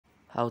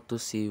how to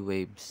see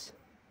waves.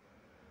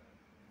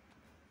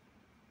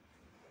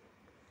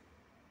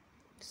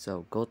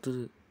 So go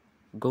to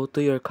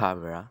your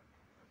camera,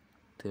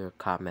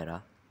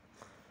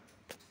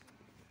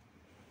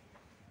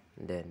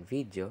 then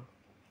video.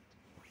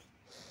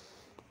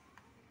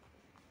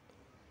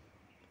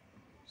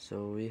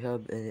 So we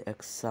have an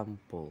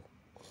example.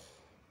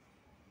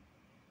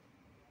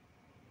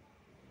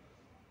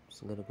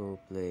 So I'm gonna go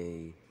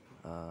play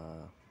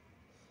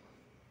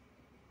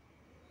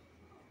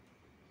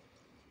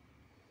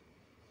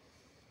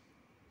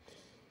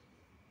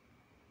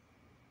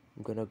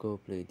I'm gonna go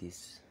play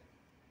this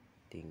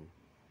thing.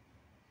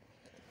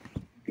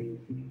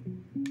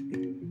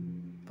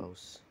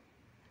 Pause.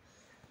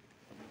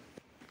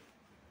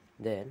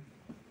 Then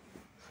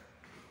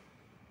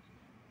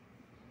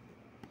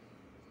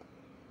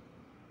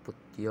put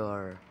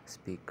your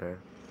speaker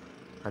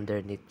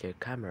underneath your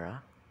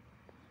camera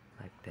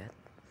like that,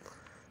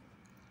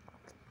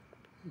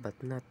 but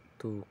not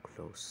too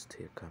close to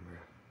your camera,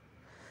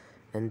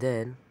 and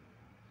then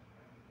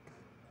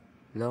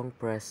long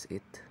press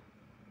it,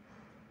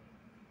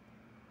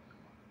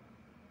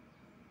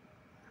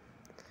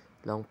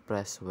 long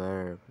press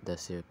where the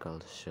circle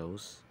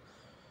shows.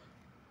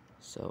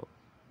 So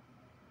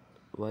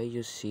why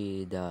you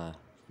see the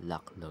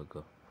lock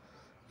logo,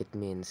 it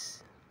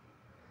means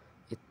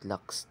it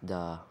locks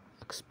the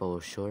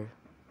exposure.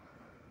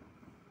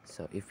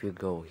 So if you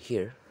go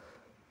here,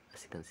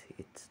 as you can see,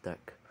 it's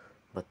dark,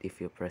 but if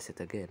you press it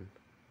again,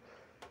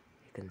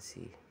 you can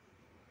see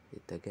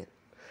it again.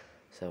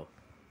 So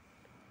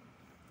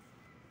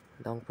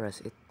long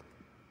press it,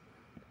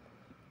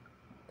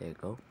 there you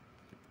go.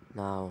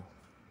 Now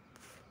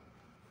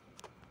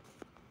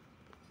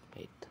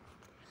wait,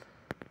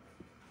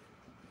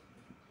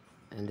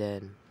 and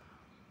then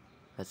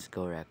let's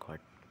go record.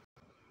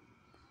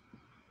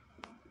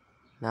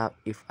 Now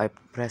if I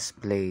press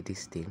play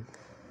this thing,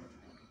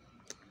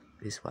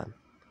 this one,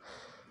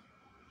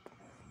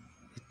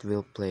 it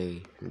will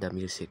play the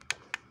music.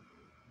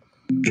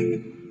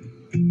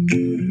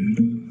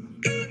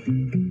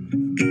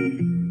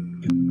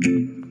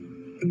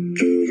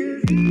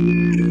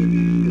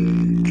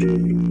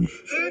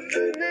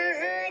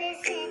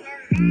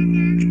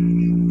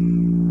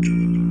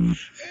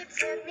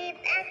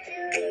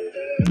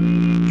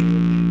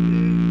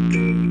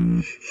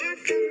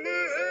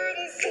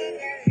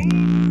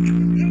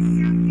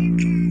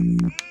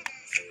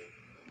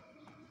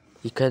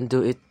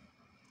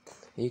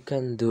 You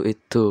can do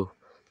it too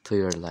to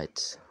your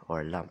lights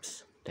or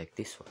lamps like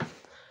this one.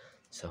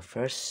 So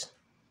first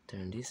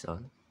turn this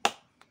on,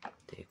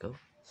 there you go.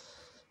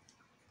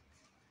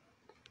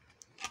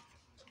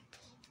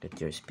 Get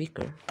your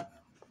speaker,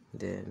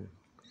 then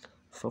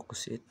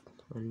focus it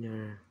on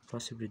your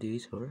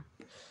possibilities, or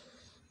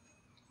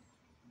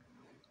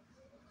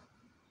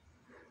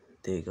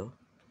there you go.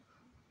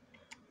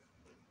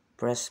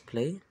 Press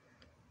play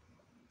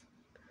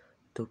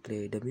to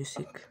play the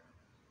music.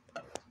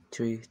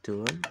 3,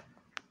 2, 1.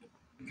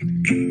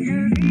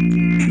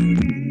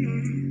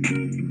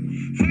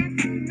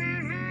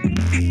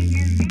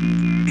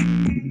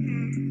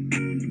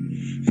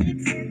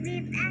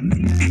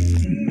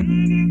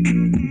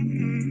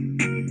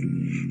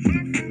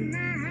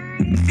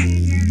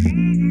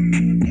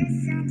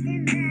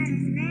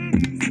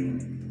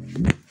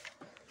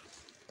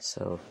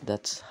 So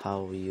that's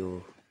how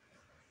you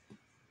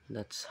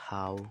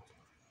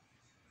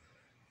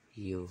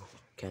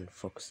can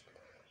focus.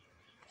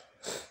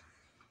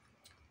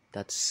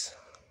 That's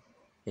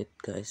it,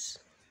 guys.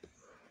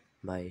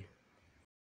 Bye.